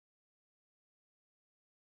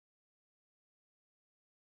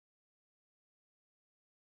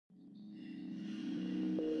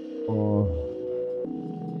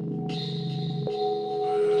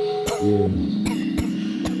Yeah.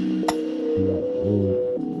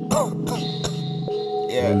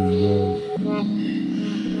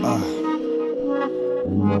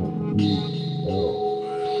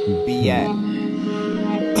 Be at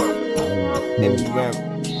MUM.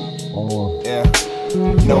 Yeah.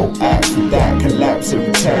 No act for that collapse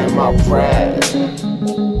every time I ride.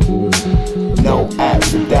 No act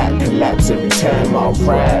for that collapse every time I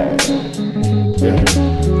ride.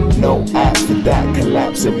 No act for that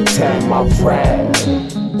collapse every time I ride.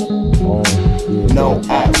 No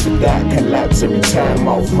act for that collapse every time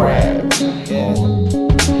I ride.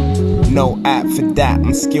 No app for that,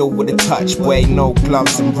 I'm skilled with a touch, boy. No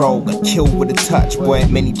gloves and rogue, I kill with a touch, boy.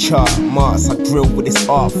 Many chart marks, I drill with this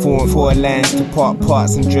art form. 4 lines to part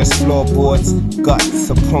parts and dress floorboards. Guts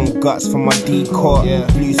upon guts for my decor.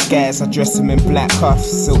 Blue skies, I dress them in black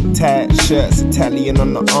cuffs. Silk tight shirts, Italian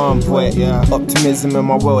on the arm, boy. Optimism in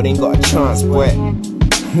my world ain't got a chance, boy.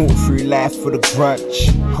 Walk through life with a grudge.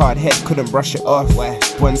 Hard head couldn't brush it off.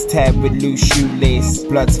 One's tied with loose shoelace.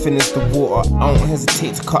 Blood's thin as the water, I don't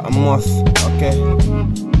hesitate to cut them off. Okay.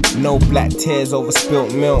 No black tears over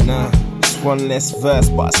spilt milk. Just one less verse,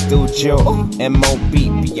 but I still joke. M.O.B.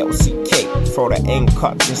 B.L.C.K. Throw the ink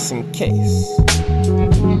up just in case.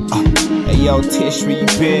 Hey yo, Tish, where you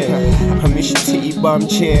been? I miss your titty bum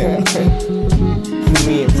chair.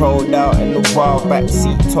 We ain't rolled out in the wild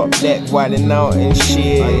backseat, top deck, wildin' out and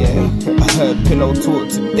shit. I heard pillow talk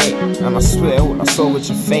today, and I swear what I saw with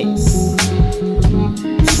your face.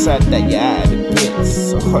 Sad that you're out of the bits,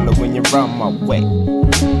 so holler when you're round my way.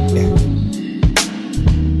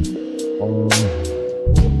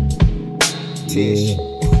 Tish.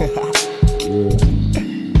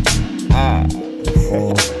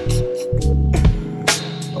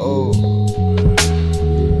 Oh.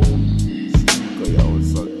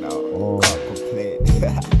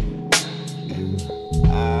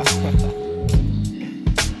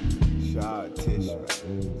 Shout out Tish.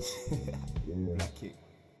 Black Kick.